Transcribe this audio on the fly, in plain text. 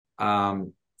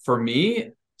For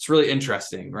me, it's really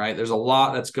interesting, right? There's a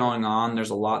lot that's going on.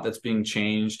 There's a lot that's being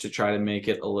changed to try to make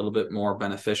it a little bit more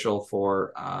beneficial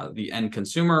for the end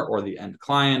consumer or the end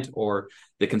client or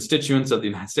the constituents of the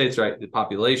United States, right? The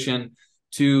population,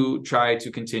 to try to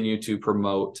continue to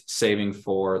promote saving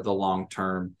for the long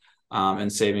term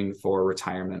and saving for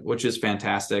retirement, which is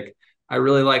fantastic. I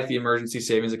really like the emergency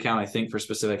savings account. I think for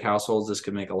specific households, this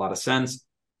could make a lot of sense.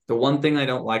 The one thing I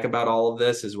don't like about all of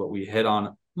this is what we hit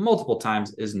on multiple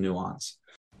times is nuance.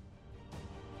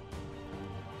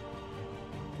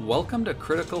 Welcome to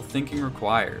Critical Thinking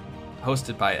Required,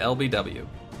 hosted by LBW.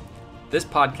 This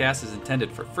podcast is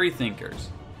intended for free thinkers,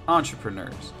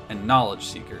 entrepreneurs, and knowledge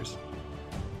seekers.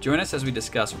 Join us as we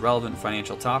discuss relevant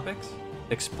financial topics,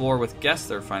 explore with guests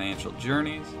their financial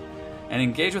journeys, and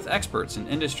engage with experts in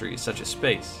industries such as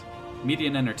space, media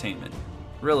and entertainment,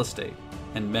 real estate,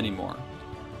 and many more.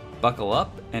 Buckle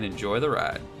up and enjoy the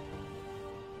ride.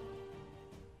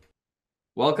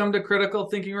 Welcome to Critical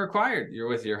Thinking Required. You're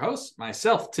with your host,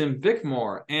 myself, Tim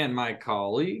Bickmore, and my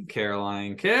colleague,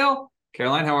 Caroline Kale.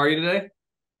 Caroline, how are you today?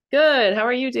 Good. How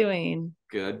are you doing?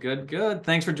 Good.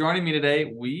 Thanks for joining me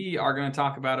today. We are going to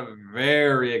talk about a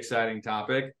very exciting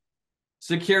topic,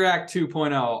 Secure Act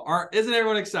 2.0. Isn't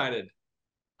everyone excited?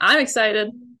 I'm excited.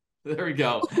 There we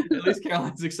go. At least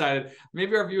Caroline's excited.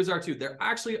 Maybe our viewers are too. There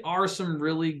actually are some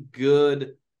really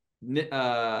good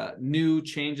new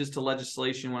changes to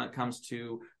legislation when it comes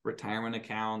to retirement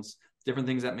accounts, different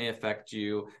things that may affect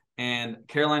you. And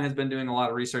Caroline has been doing a lot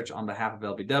of research on behalf of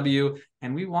LBW,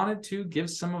 and we wanted to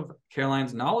give some of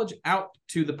Caroline's knowledge out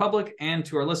to the public and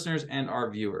to our listeners and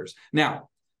our viewers. Now,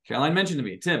 Caroline mentioned to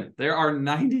me, Tim, there are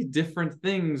 90 different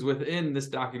things within this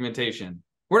documentation.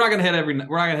 We're not going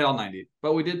to hit all 90,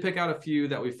 but we did pick out a few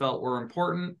that we felt were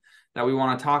important that we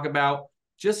want to talk about.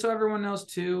 Just so everyone knows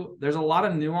too, there's a lot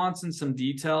of nuance and some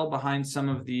detail behind some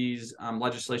of these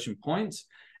legislation points,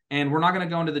 and we're not going to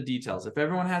go into the details. If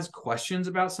everyone has questions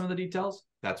about some of the details,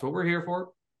 that's what we're here for.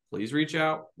 Please reach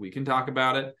out. We can talk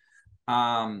about it.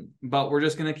 But we're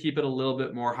just going to keep it a little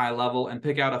bit more high level and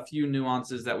pick out a few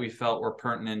nuances that we felt were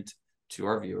pertinent to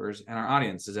our viewers and our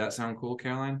audience. Does that sound cool,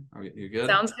 Caroline? Are you good?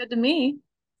 Sounds good to me.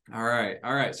 All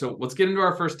right. So let's get into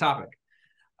our first topic.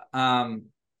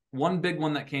 One big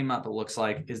one that came up, it looks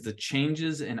like, is the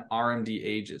changes in RMD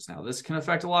ages. Now, this can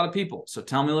affect a lot of people. So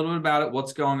tell me a little bit about it.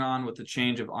 What's going on with the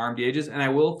change of RMD ages? And I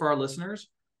will, for our listeners,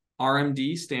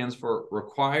 RMD stands for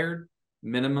Required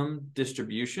Minimum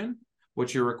Distribution,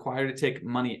 which you're required to take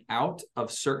money out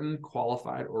of certain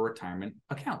qualified or retirement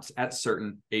accounts at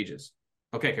certain ages.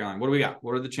 Okay, Caroline, what do we got?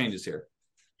 What are the changes here?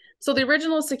 So the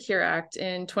original Secure Act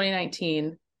in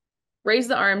 2019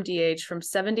 raised the RMD age from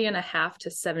 70 and a half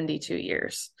to 72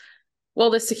 years.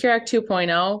 Well, the Secure Act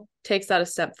 2.0 takes that a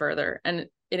step further, and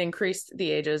it increased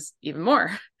the ages even more.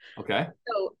 Okay.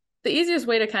 So the easiest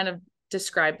way to kind of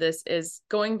describe this is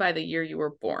going by the year you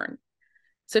were born.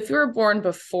 So if you were born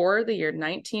before the year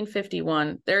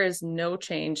 1951, there is no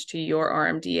change to your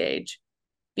RMD age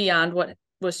beyond what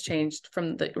was changed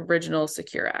from the original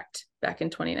Secure Act back in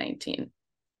 2019.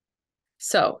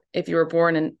 So if you were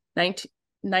born in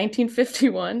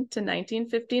 1951 to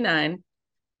 1959,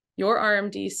 your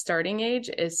RMD starting age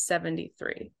is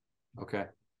 73. Okay.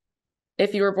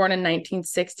 If you were born in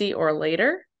 1960 or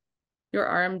later, your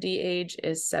RMD age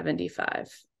is 75.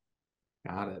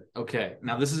 Got it. Okay.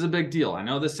 Now, this is a big deal. I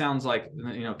know this sounds like,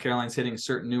 Caroline's hitting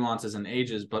certain nuances and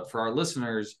ages, but for our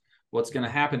listeners, what's going to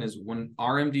happen is when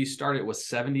RMD started, it was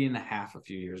 70 and a half a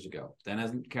few years ago. Then,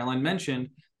 as Caroline mentioned,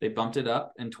 they bumped it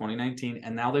up in 2019,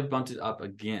 and now they've bumped it up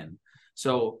again.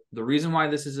 So the reason why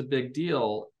this is a big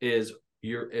deal is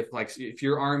if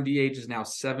your RMD age is now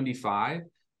 75,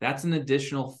 that's an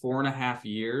additional 4.5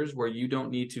 years where you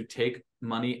don't need to take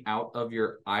money out of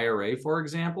your IRA, for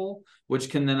example,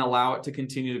 which can then allow it to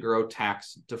continue to grow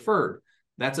tax deferred.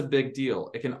 That's a big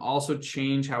deal. It can also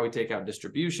change how we take out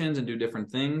distributions and do different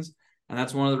things. And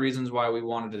that's one of the reasons why we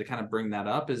wanted to kind of bring that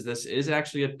up, is this is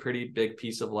actually a pretty big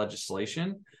piece of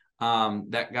legislation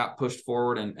that got pushed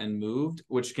forward and moved,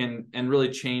 which can and really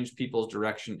change people's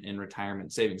direction in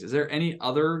retirement savings. Is there any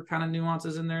other kind of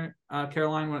nuances in there,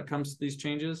 Caroline, when it comes to these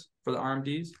changes for the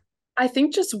RMDs? I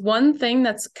think just one thing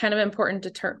that's kind of important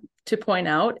to point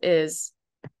out is,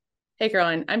 hey,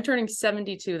 Caroline, I'm turning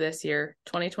 72 this year,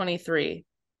 2023.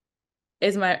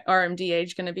 Is my RMD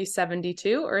age going to be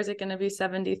 72 or is it going to be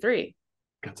 73?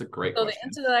 That's a great question. So the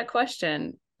answer to that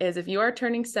question is, if you are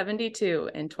turning 72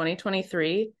 in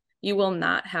 2023, you will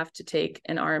not have to take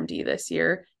an RMD this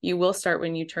year. You will start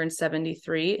when you turn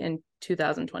 73 in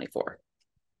 2024.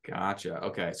 Gotcha.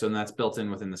 Okay. So then that's built in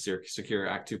within the Secure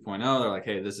Act 2.0. They're like,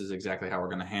 hey, this is exactly how we're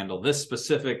going to handle this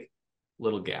specific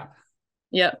little gap.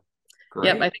 Yep. Great.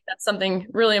 Yep. I think that's something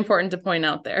really important to point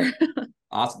out there.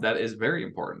 Awesome. That is very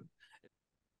important.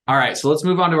 All right. So let's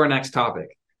move on to our next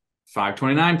topic,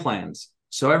 529 plans.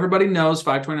 So everybody knows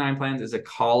 529 plans is a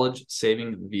college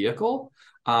saving vehicle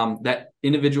that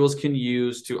individuals can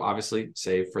use to obviously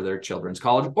save for their children's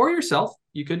college or yourself.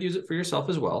 You could use it for yourself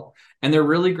as well. And they're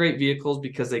really great vehicles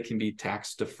because they can be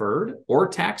tax deferred or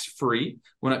tax free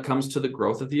when it comes to the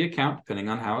growth of the account, depending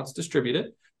on how it's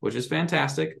distributed, which is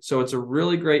fantastic. So it's a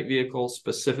really great vehicle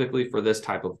specifically for this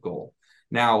type of goal.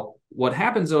 Now, what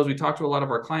happens though, as we talk to a lot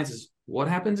of our clients, is what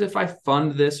happens if I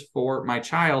fund this for my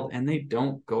child and they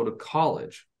don't go to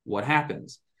college? What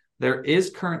happens? There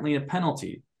is currently a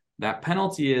penalty. That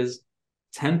penalty is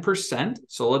 10%.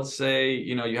 So let's say,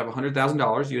 you have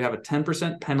 $100,000, you have a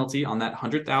 10% penalty on that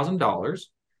 $100,000.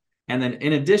 And then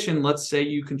in addition, let's say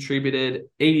you contributed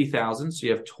 $80,000. So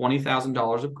you have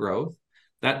 $20,000 of growth.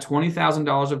 That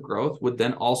 $20,000 of growth would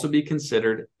then also be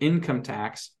considered income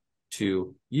tax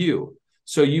to you.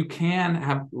 So you can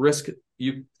have risk.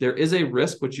 There is a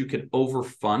risk which you could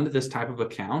overfund this type of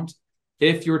account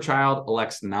if your child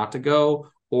elects not to go,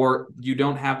 or you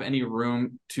don't have any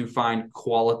room to find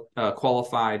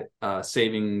qualified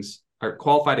savings or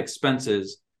qualified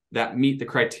expenses that meet the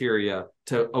criteria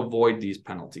to avoid these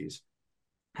penalties.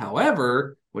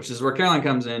 However, which is where Caroline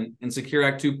comes in Secure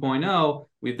Act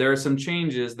 2.0, there are some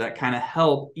changes that kind of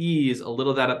help ease a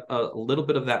little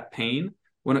bit of that pain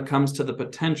when it comes to the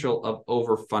potential of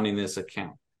overfunding this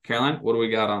account. Caroline, what do we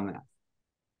got on that?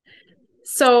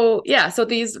 So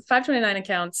these 529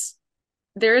 accounts,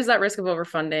 there is that risk of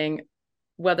overfunding,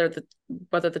 whether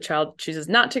the child chooses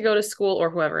not to go to school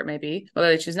or whoever it may be, whether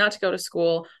they choose not to go to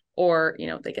school or,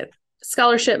 they get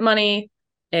scholarship money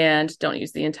and don't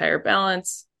use the entire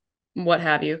balance, what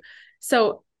have you.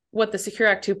 So what the Secure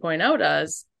Act 2.0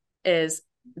 does is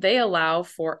they allow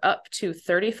for up to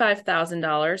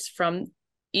 $35,000 from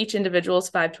each individual's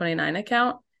 529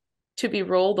 account to be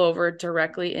rolled over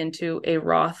directly into a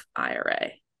Roth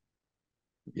IRA.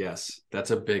 Yes,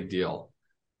 that's a big deal.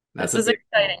 This is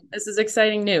exciting. This is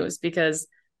exciting news because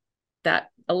that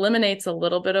eliminates a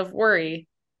little bit of worry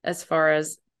as far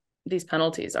as these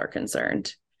penalties are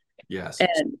concerned. Yes.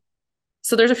 And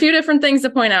so there's a few different things to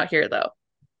point out here, though.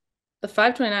 The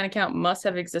 529 account must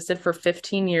have existed for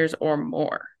 15 years or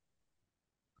more.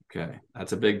 Okay,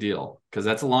 that's a big deal because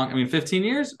that's 15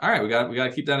 years. All right, we got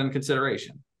to keep that in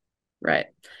consideration. Right.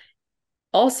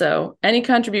 Also, any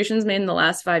contributions made in the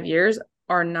last 5 years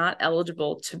are not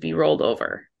eligible to be rolled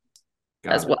over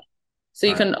as well. So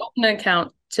you can open an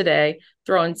account today,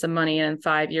 throw in some money, and in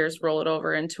 5 years, roll it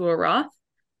over into a Roth.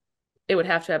 It would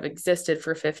have to have existed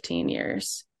for 15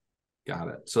 years. Got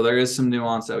it. So there is some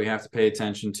nuance that we have to pay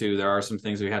attention to. There are some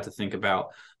things we have to think about.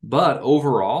 But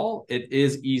overall, it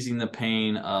is easing the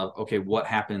pain of, okay, what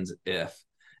happens if?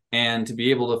 And to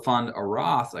be able to fund a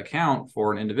Roth account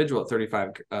for an individual at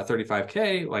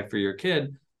 35K, like for your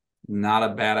kid, not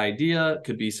a bad idea.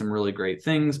 Could be some really great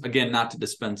things. Again, not to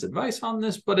dispense advice on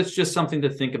this, but it's just something to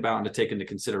think about and to take into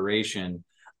consideration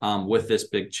with this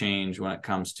big change when it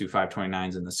comes to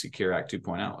 529s and the Secure Act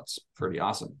 2.0. It's pretty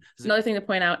awesome. Another thing to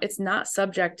point out, it's not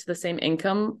subject to the same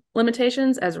income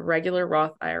limitations as regular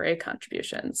Roth IRA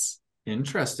contributions.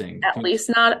 Interesting. At least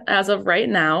not as of right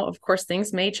now. Of course,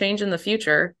 things may change in the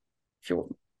future. If you're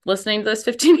listening to this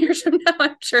 15 years from now,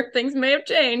 I'm sure things may have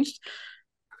changed.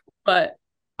 But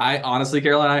I honestly,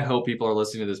 Caroline, I hope people are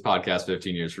listening to this podcast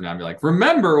 15 years from now and be like,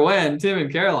 remember when Tim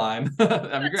and Caroline?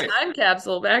 That'd be great. Time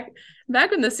capsule back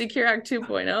when the Secure Act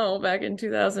 2.0, back in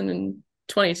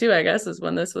 2022, I guess, is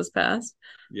when this was passed.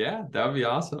 Yeah, that would be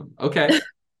awesome. Okay.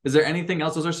 Is there anything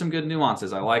else? Those are some good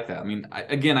nuances. I like that. I mean,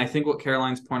 I think what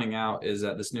Caroline's pointing out is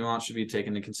that this nuance should be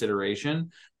taken into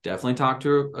consideration. Definitely talk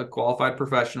to a qualified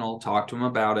professional, talk to them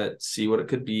about it, see what it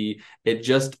could be. It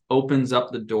just opens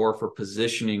up the door for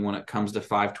positioning when it comes to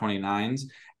 529s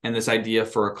and this idea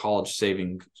for a college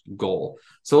saving goal.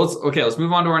 So let's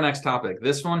move on to our next topic.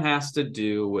 This one has to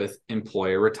do with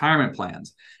employer retirement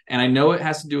plans. And I know it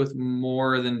has to do with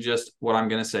more than just what I'm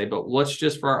going to say, but let's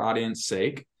just, for our audience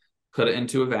sake, put it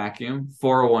into a vacuum.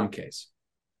 401ks.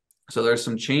 So there's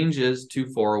some changes to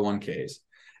 401ks.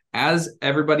 As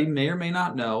everybody may or may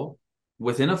not know,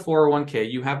 within a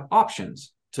 401k, you have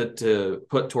options to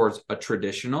put towards a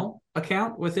traditional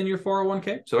account within your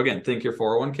 401k. So again, think your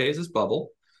 401k is this bubble.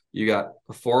 You got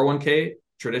a 401k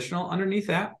traditional underneath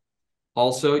that.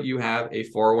 Also, you have a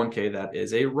 401k that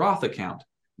is a Roth account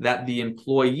that the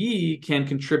employee can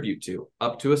contribute to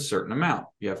up to a certain amount.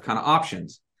 You have kind of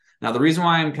options. Now, the reason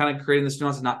why I'm kind of creating this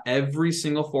nuance is not every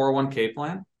single 401k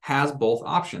plan has both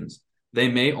options. they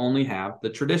may only have the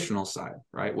traditional side,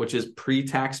 right? Which is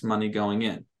pre-tax money going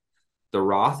in. The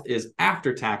Roth is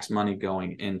after-tax money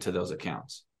going into those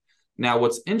accounts. Now,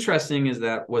 what's interesting is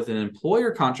that with an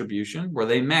employer contribution where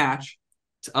they match,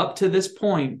 up to this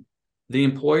point, the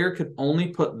employer could only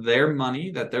put their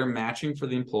money that they're matching for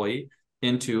the employee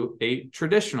into a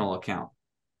traditional account.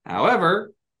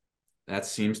 However, that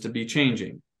seems to be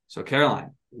changing. So,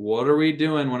 Caroline, what are we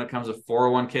doing when it comes to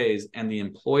 401ks and the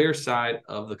employer side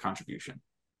of the contribution?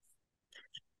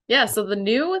 Yeah, so the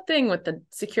new thing with the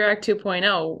Secure Act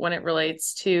 2.0 when it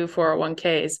relates to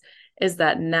 401ks is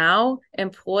that now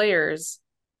employers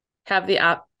have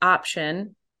the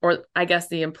option, or I guess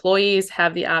the employees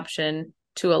have the option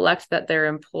to elect that their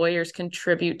employers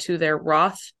contribute to their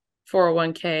Roth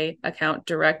 401k account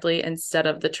directly instead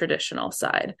of the traditional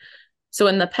side. So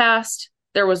in the past,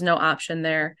 there was no option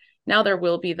there. Now there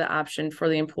will be the option for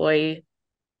the employee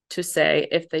to say,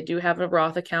 if they do have a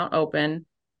Roth account open,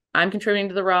 I'm contributing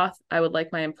to the Roth, I would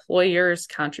like my employer's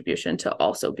contribution to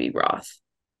also be Roth.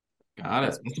 Got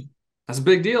it. That's a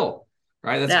big deal,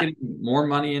 right? That's Yeah. getting more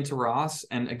money into Roths.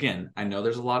 And again, I know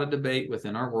there's a lot of debate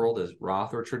within our world as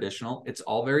Roth or traditional. It's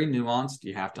all very nuanced.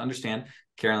 You have to understand.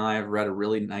 Karen and I have read a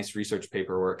really nice research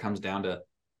paper where it comes down to,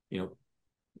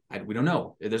 we don't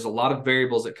know. There's a lot of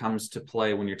variables that comes to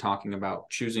play when you're talking about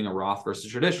choosing a Roth versus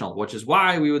traditional, which is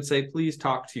why we would say, please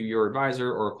talk to your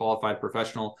advisor or a qualified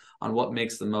professional on what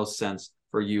makes the most sense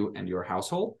for you and your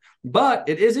household. But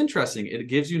it is interesting. It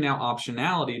gives you now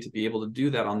optionality to be able to do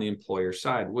that on the employer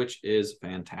side, which is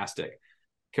fantastic.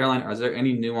 Caroline, are there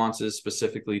any nuances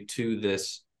specifically to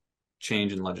this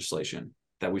change in legislation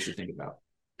that we should think about?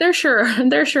 There sure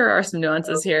are some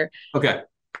nuances here. Okay.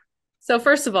 So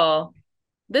first of all,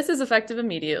 this is effective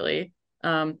immediately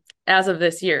as of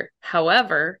this year.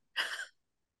 However,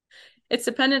 it's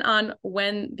dependent on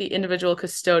when the individual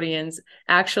custodians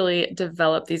actually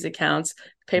develop these accounts,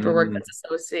 paperwork that's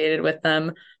associated with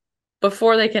them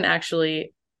before it can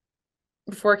actually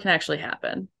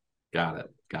happen. Got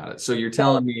it. So you're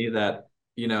telling me that,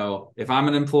 if I'm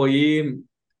an employee,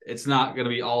 it's not going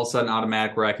to be all of a sudden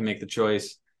automatic where I can make the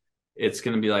choice. It's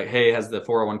going to be like, hey, has the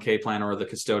 401k plan or the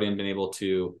custodian been able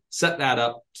to set that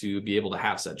up to be able to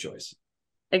have said choice?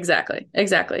 Exactly.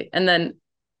 And then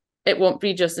it won't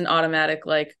be just an automatic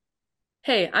like,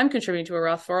 hey, I'm contributing to a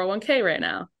Roth 401k right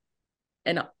now,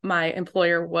 and my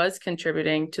employer was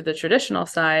contributing to the traditional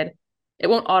side. It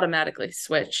won't automatically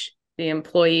switch. The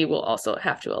employee will also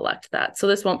have to elect that. So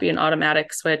this won't be an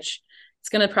automatic switch. It's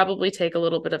going to probably take a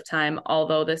little bit of time,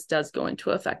 although this does go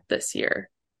into effect this year.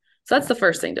 So that's the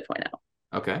first thing to point out.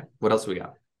 Okay. What else we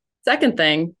got? Second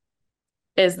thing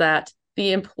is that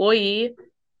the employee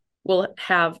will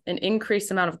have an increased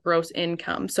amount of gross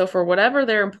income. So for whatever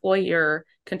their employer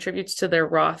contributes to their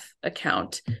Roth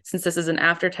account, since this is an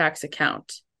after-tax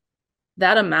account,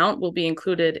 that amount will be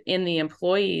included in the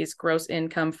employee's gross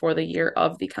income for the year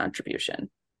of the contribution.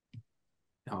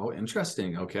 Oh,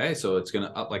 interesting. Okay. So it's going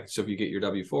to up so if you get your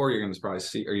W-4, you're going to probably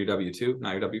see, or your W-2,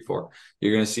 not your W-4,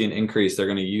 you're going to see an increase. They're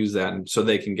going to use that so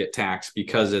they can get taxed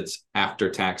because it's after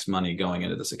tax money going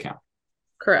into this account.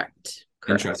 Correct.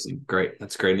 Interesting. Great.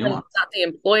 That's great nuance. Not the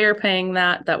employer paying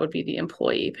that. That would be the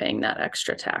employee paying that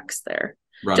extra tax there.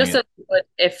 Just as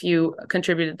if you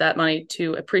contributed that money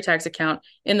to a pre-tax account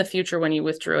in the future, when you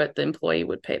withdrew it, the employee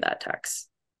would pay that tax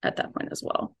at that point as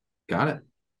well. Got it.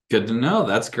 Good to know.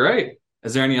 That's great.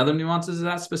 Is there any other nuances of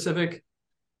that specific?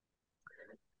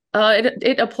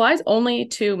 It applies only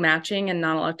to matching and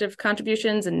non-elective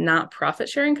contributions and not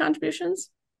profit-sharing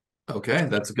contributions. Okay,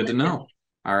 that's good to know.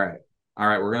 All right.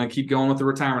 We're going to keep going with the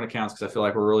retirement accounts because I feel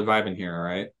like we're really vibing here. All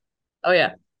right. Oh,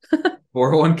 yeah.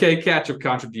 401k catch-up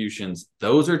contributions.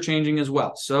 Those are changing as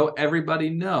well. So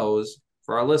everybody knows,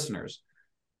 for our listeners,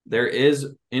 there is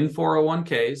in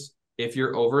 401ks, if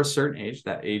you're over a certain age,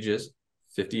 that age is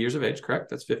 50 years of age, correct?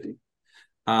 That's 50.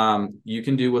 You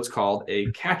can do what's called a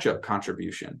catch-up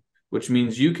contribution, which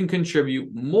means you can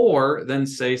contribute more than,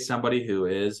 say, somebody who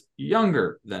is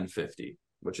younger than 50,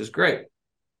 which is great.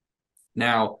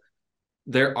 Now,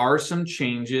 there are some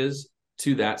changes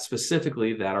to that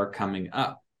specifically that are coming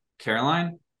up.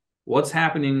 Caroline, what's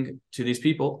happening to these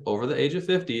people over the age of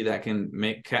 50 that can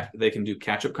they can do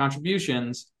catch-up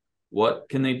contributions? What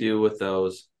can they do with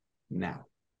those now?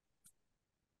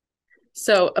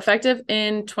 So effective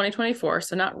in 2024,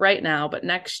 so not right now, but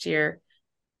next year,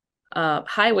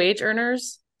 high wage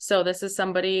earners. So this is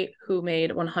somebody who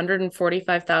made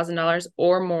 $145,000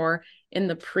 or more in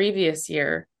the previous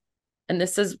year. And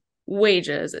this is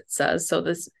wages, it says. So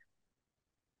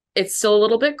it's still a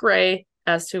little bit gray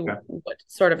as to what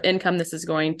sort of income this is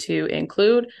going to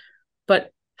include.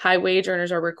 But high wage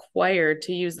earners are required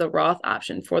to use the Roth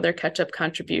option for their catch-up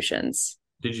contributions.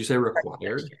 Did you say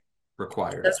required?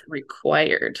 Required. That's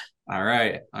required. All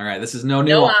right. This is no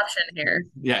No nuance. option here.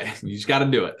 Yeah, you just got to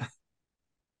do it.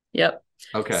 Yep.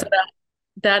 Okay. So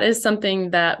that is something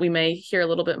that we may hear a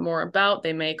little bit more about.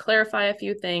 They may clarify a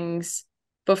few things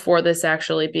before this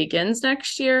actually begins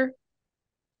next year.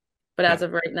 But as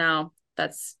of right now,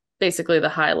 that's basically the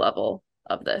high level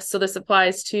of this. So this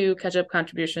applies to catch-up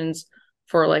contributions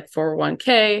for like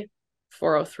 401k,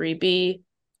 403b,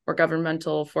 or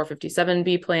governmental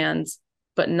 457b plans,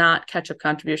 but not catch-up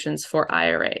contributions for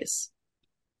IRAs.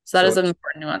 So that is an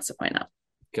important nuance to point out.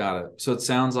 Got it. So it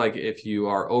sounds like if you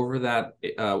are over that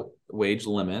wage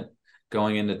limit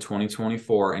going into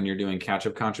 2024 and you're doing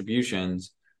catch-up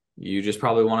contributions, you just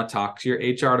probably want to talk to your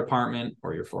HR department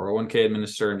or your 401k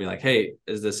administrator and be like, hey,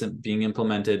 is this being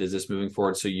implemented? Is this moving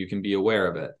forward? So you can be aware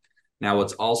of it. Now,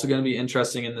 what's also going to be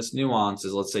interesting in this nuance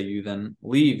is, let's say you then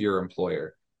leave your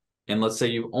employer. And let's say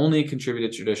you've only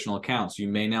contributed traditional accounts. You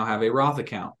may now have a Roth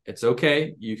account. It's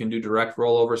okay. You can do direct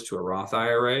rollovers to a Roth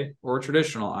IRA or a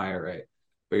traditional IRA.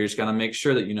 But you're just going to make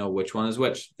sure that you know which one is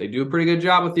which. They do a pretty good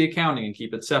job with the accounting and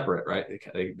keep it separate, right?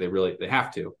 They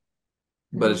have to.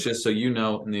 But it's just so you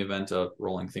know, in the event of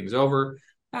rolling things over,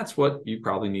 that's what you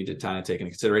probably need to kind of take into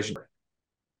consideration.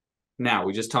 Now,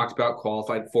 we just talked about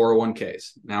qualified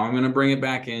 401ks. Now I'm going to bring it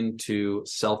back into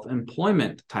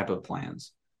self-employment type of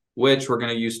plans, which we're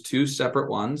going to use two separate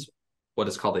ones, what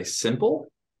is called a simple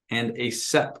and a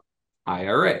SEP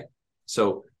IRA.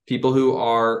 So people who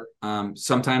are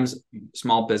sometimes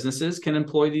small businesses can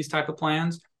employ these type of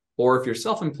plans, or if you're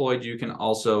self-employed, you can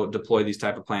also deploy these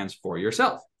type of plans for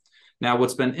yourself. Now,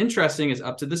 what's been interesting is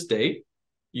up to this date,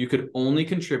 you could only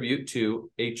contribute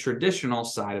to a traditional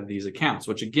side of these accounts,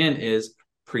 which again is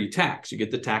pre-tax. You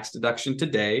get the tax deduction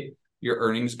today, your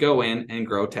earnings go in and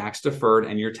grow tax deferred,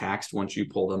 and you're taxed once you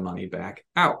pull the money back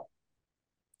out.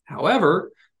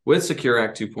 However, with Secure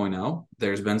Act 2.0,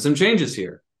 there's been some changes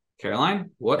here.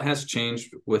 Caroline, what has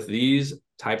changed with these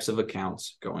types of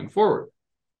accounts going forward?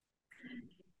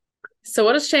 So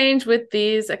what has changed with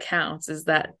these accounts is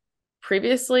that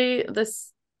previously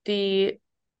the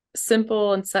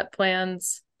simple and SEP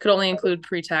plans could only include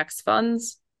pre-tax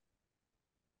funds.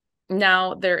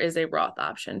 Now there is a Roth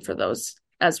option for those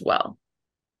as well.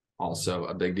 Also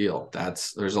a big deal.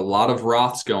 There's a lot of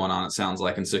Roths going on, it sounds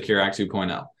like, in Secure Act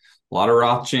 2.0. A lot of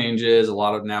Roth changes,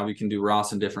 now we can do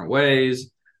Roths in different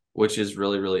ways, which is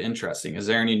really, really interesting. Is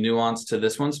there any nuance to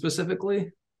this one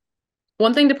specifically?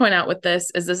 One thing to point out with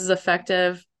this is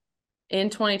effective in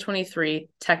 2023,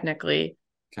 technically.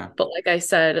 Okay. But like I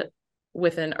said,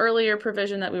 with an earlier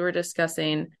provision that we were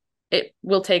discussing, it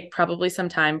will take probably some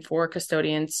time for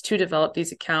custodians to develop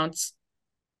these accounts,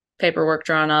 paperwork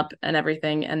drawn up and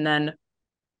everything, and then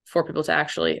for people to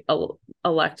actually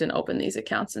elect and open these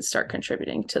accounts and start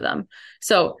contributing to them.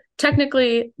 So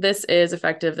technically, this is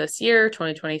effective this year,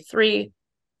 2023,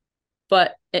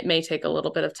 but it may take a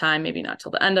little bit of time, maybe not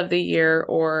till the end of the year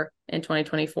or in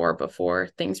 2024 before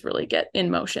things really get in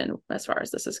motion as far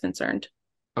as this is concerned.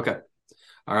 Okay.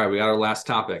 All right. We got our last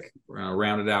topic. We're going to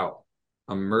round it out.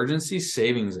 Emergency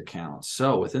savings accounts.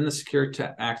 So within the Secure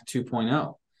Act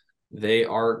 2.0, they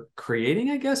are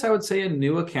creating, I guess I would say, a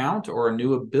new account or a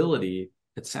new ability.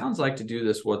 It sounds like to do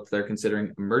this, what they're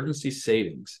considering emergency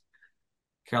savings.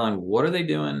 Caroline, what are they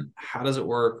doing? How does it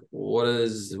work? What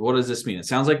does this mean? It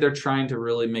sounds like they're trying to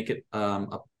really make it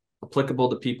applicable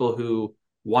to people who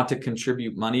want to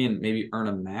contribute money and maybe earn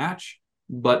a match,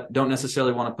 but don't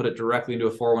necessarily want to put it directly into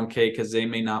a 401k because they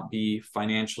may not be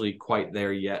financially quite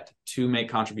there yet to make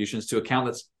contributions to an account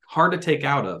that's hard to take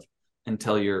out of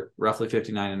until you're roughly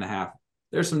 59 and a half.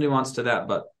 There's some nuance to that,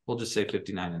 but we'll just say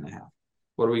 59 and a half.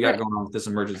 What do we got going on with this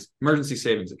emergency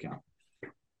savings account?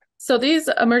 So these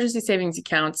emergency savings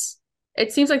accounts,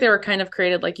 it seems like they were kind of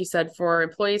created, like you said, for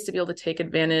employees to be able to take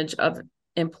advantage of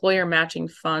employer matching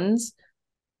funds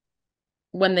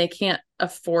when they can't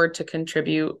afford to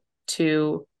contribute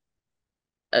to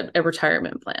a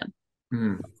retirement plan.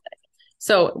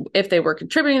 So if they were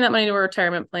contributing that money to a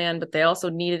retirement plan, but they also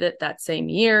needed it that same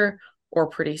year or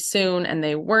pretty soon, and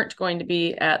they weren't going to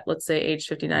be at, let's say, age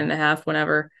 59 and a half,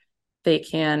 whenever they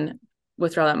can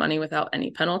withdraw that money without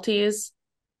any penalties,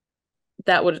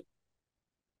 they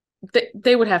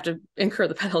would have to incur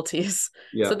the penalties.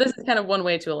 Yeah. So this is kind of one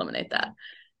way to eliminate that.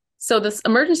 So this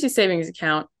emergency savings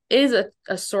account is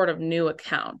a sort of new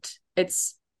account.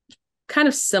 It's kind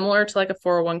of similar to like a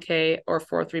 401k or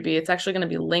 403b. It's actually going to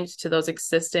be linked to those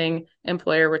existing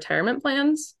employer retirement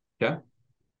plans. Yeah.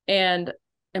 And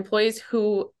employees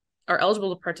who are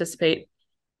eligible to participate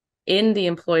in the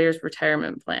employer's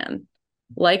retirement plan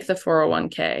like the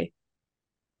 401k,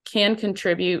 can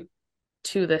contribute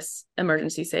to this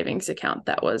emergency savings account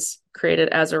that was created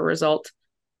as a result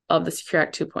of the Secure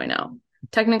Act 2.0.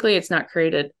 Technically, it's not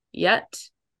created yet.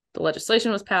 The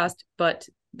legislation was passed, but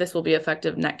this will be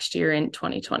effective next year in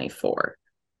 2024.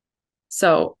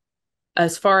 So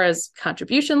as far as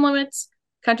contribution limits,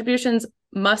 contributions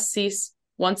must cease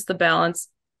once the balance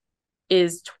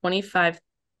is $2,500.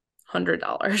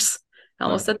 I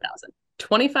almost said $1,000.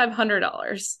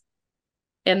 $2,500.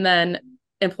 And then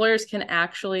employers can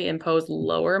actually impose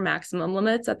lower maximum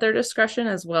limits at their discretion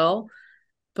as well.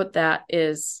 But that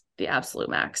is the absolute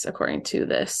max according to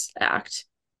this act.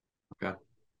 Okay.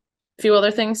 A few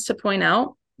other things to point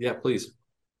out. Yeah, please.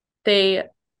 The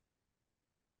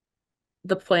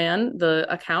plan, the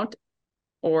account,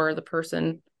 or the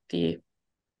person, the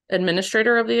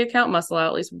administrator of the account must allow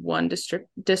at least one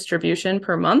distribution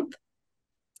per month.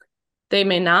 They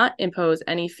may not impose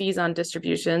any fees on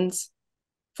distributions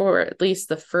for at least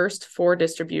the first 4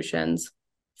 distributions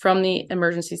from the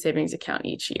emergency savings account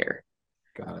each year.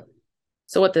 Got it.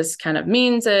 So what this kind of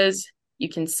means is you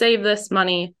can save this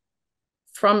money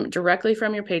directly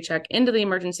from your paycheck into the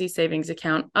emergency savings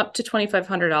account up to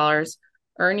 $2,500,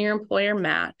 earn your employer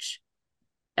match,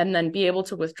 and then be able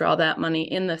to withdraw that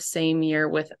money in the same year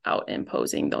without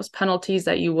imposing those penalties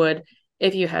that you would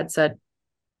if you had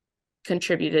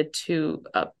contributed to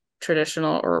a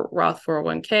traditional or Roth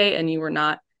 401k and you were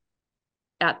not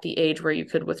at the age where you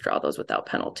could withdraw those without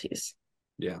penalties.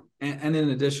 Yeah. And in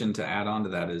addition, to add on to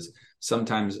that is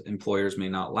sometimes employers may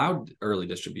not allow early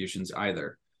distributions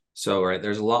either. So, right,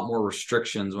 there's a lot more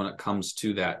restrictions when it comes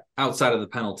to that outside of the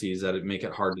penalties that make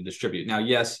it hard to distribute. Now,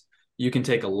 yes, you can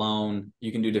take a loan,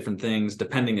 you can do different things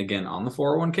depending, again, on the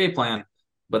 401k plan.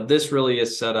 But this really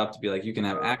is set up to be like you can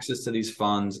have access to these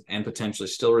funds and potentially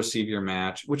still receive your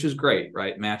match, which is great,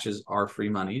 right? Matches are free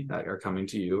money that are coming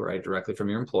to you, right, directly from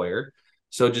your employer.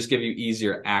 So just give you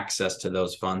easier access to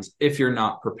those funds if you're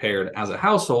not prepared as a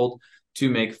household to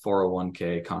make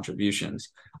 401k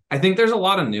contributions. I think there's a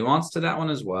lot of nuance to that one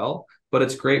as well, but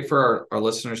it's great for our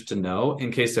listeners to know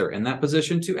in case they're in that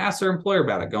position to ask their employer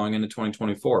about it going into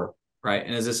 2024, right?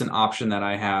 And is this an option that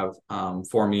I have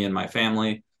for me and my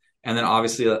family? And then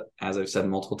obviously, as I've said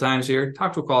multiple times here,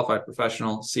 talk to a qualified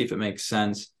professional, see if it makes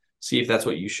sense, see if that's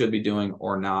what you should be doing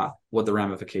or not, what the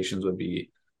ramifications would be.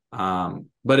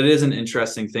 But it is an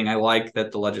interesting thing. I like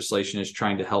that the legislation is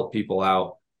trying to help people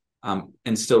out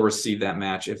and still receive that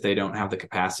match if they don't have the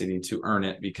capacity to earn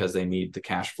it because they need the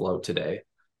cash flow today,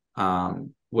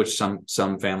 which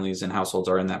some families and households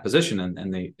are in that position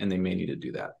and they may need to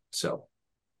do that. So,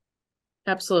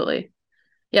 absolutely,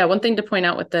 yeah. One thing to point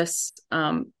out with this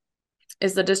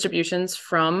is the distributions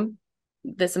from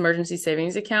this emergency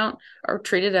savings account are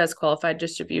treated as qualified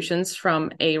distributions from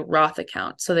a Roth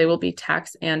account. So they will be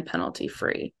tax and penalty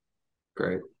free.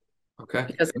 Great. Okay.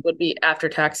 Because it would be after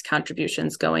tax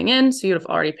contributions going in. So you'd have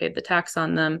already paid the tax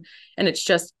on them. And it's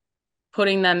just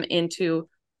putting them into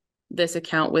this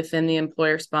account within the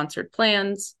employer sponsored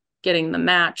plans, getting the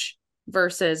match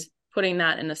versus putting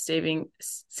that in a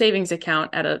savings account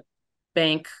at a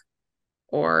bank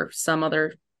or some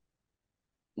other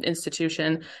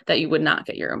institution that you would not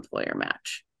get your employer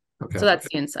match. Okay. So that's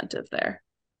the incentive there.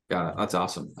 Got it. That's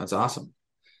awesome. That's awesome.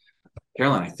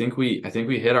 Caroline, I think we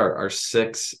hit our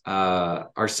six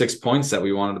points that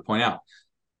we wanted to point out.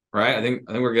 Right? I think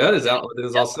we're good. Is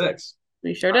all 6?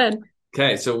 We sure did.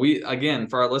 Okay. So again,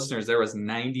 for our listeners, there was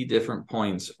 90 different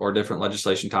points or different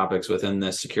legislation topics within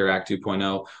this Secure Act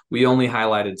 2.0. We only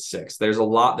highlighted 6. There's a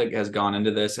lot that has gone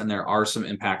into this, and there are some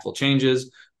impactful changes.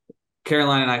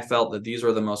 Caroline and I felt that these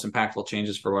were the most impactful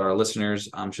changes for what our listeners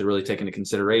should really take into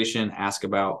consideration, ask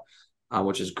about,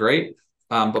 which is great.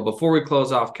 But before we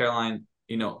close off, Caroline,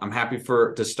 I'm happy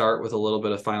to start with a little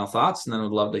bit of final thoughts, and then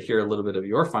would love to hear a little bit of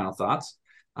your final thoughts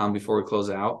before we close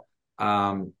out.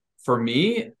 For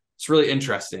me, it's really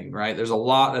interesting, right? There's a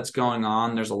lot that's going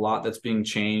on. There's a lot that's being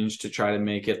changed to try to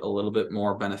make it a little bit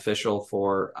more beneficial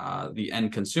for the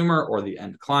end consumer or the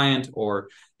end client or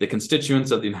the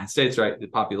constituents of the United States, right? The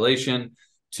population,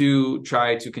 to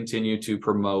try to continue to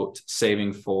promote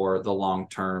saving for the long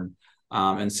term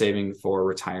and saving for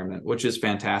retirement, which is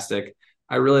fantastic.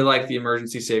 I really like the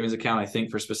emergency savings account. I think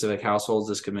for specific households,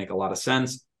 this could make a lot of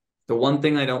sense. The one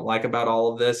thing I don't like about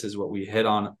all of this is what we hit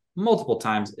on multiple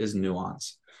times is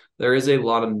nuance. There is a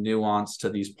lot of nuance to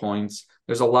these points.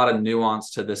 There's a lot of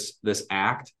nuance to this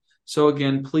act. So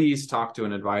again, please talk to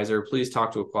an advisor. Please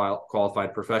talk to a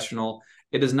qualified professional.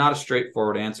 It is not a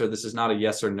straightforward answer. This is not a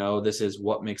yes or no. This is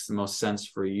what makes the most sense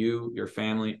for you, your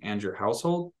family, and your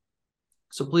household.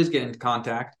 So please get into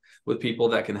contact with people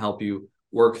that can help you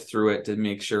work through it to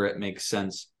make sure it makes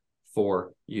sense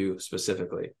for you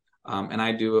specifically. And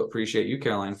I do appreciate you,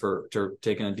 Caroline, for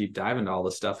taking a deep dive into all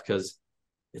this stuff, because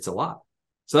it's a lot.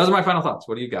 So those are my final thoughts.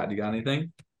 What do you got? Do you got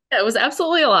anything? It was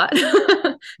absolutely a lot.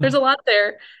 There's a lot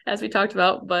there, as we talked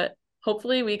about, but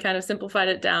hopefully we kind of simplified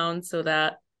it down so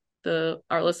that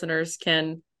our listeners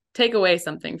can take away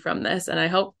something from this. And I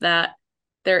hope that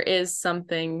there is some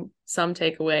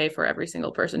takeaway for every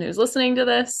single person who's listening to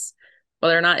this,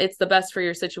 whether or not it's the best for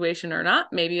your situation or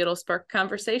not. Maybe it'll spark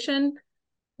conversation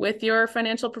with your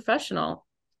financial professional.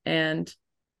 And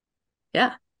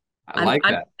yeah, I'm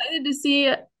excited to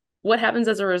see what happens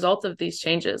as a result of these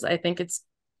changes. I think it's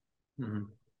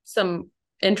some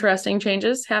interesting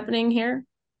changes happening here.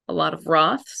 A lot of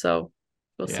Roth. So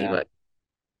we'll see what.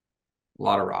 A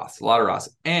lot of Roths.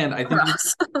 And I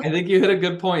think you hit a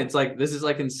good point. It's like, this is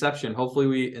like Inception. Hopefully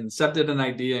we incepted an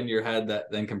idea in your head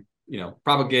that then can,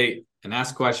 propagate and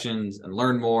ask questions and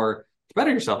learn more to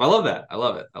better yourself. I love that. I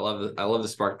love it. I love the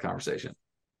spark conversation.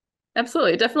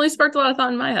 Absolutely. It definitely sparked a lot of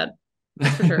thought in my head.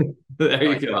 That's for sure. There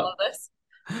you go. All of this.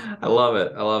 I love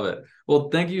it. Well,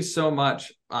 thank you so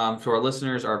much to our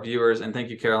listeners, our viewers, and thank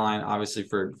you, Caroline, obviously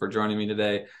for joining me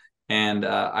today. And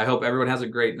I hope everyone has a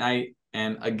great night.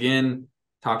 And again,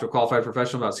 talk to a qualified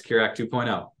professional about Secure Act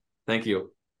 2.0. Thank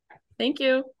you. Thank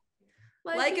you.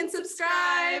 Like and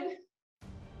subscribe.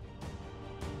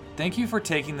 Thank you for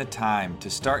taking the time to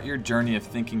start your journey of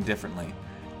thinking differently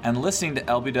and listening to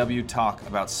LBW talk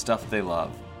about stuff they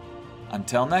love.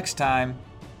 Until next time.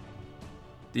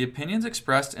 The opinions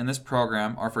expressed in this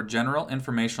program are for general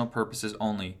informational purposes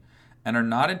only and are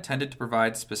not intended to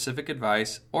provide specific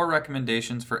advice or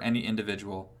recommendations for any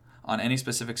individual on any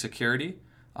specific security,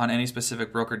 on any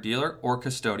specific broker-dealer or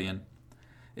custodian.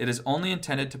 It is only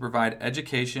intended to provide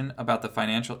education about the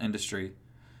financial industry.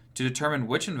 To determine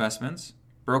which investments,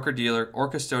 broker-dealer, or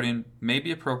custodian may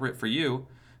be appropriate for you,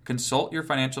 consult your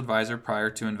financial advisor prior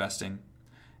to investing.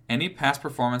 Any past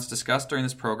performance discussed during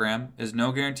this program is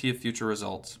no guarantee of future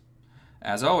results.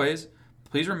 As always,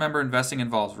 please remember investing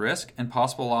involves risk and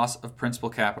possible loss of principal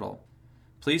capital.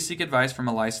 Please seek advice from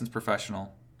a licensed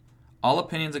professional. All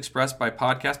opinions expressed by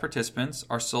podcast participants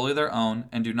are solely their own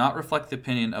and do not reflect the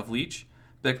opinion of Leach,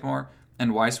 Bickmore,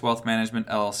 and Weiss Wealth Management,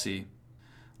 LLC.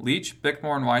 Leach,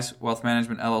 Bickmore, and Weiss Wealth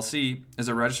Management, LLC is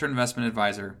a registered investment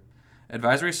advisor.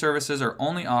 Advisory services are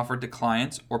only offered to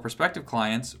clients or prospective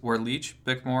clients where Leach,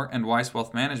 Bickmore, and Weiss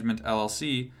Wealth Management,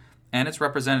 LLC and its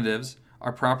representatives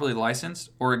are properly licensed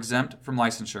or exempt from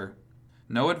licensure.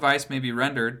 No advice may be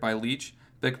rendered by Leach,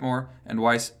 Bickmore, and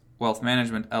Weiss Wealth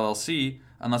Management, LLC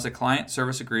unless a client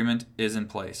service agreement is in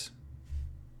place.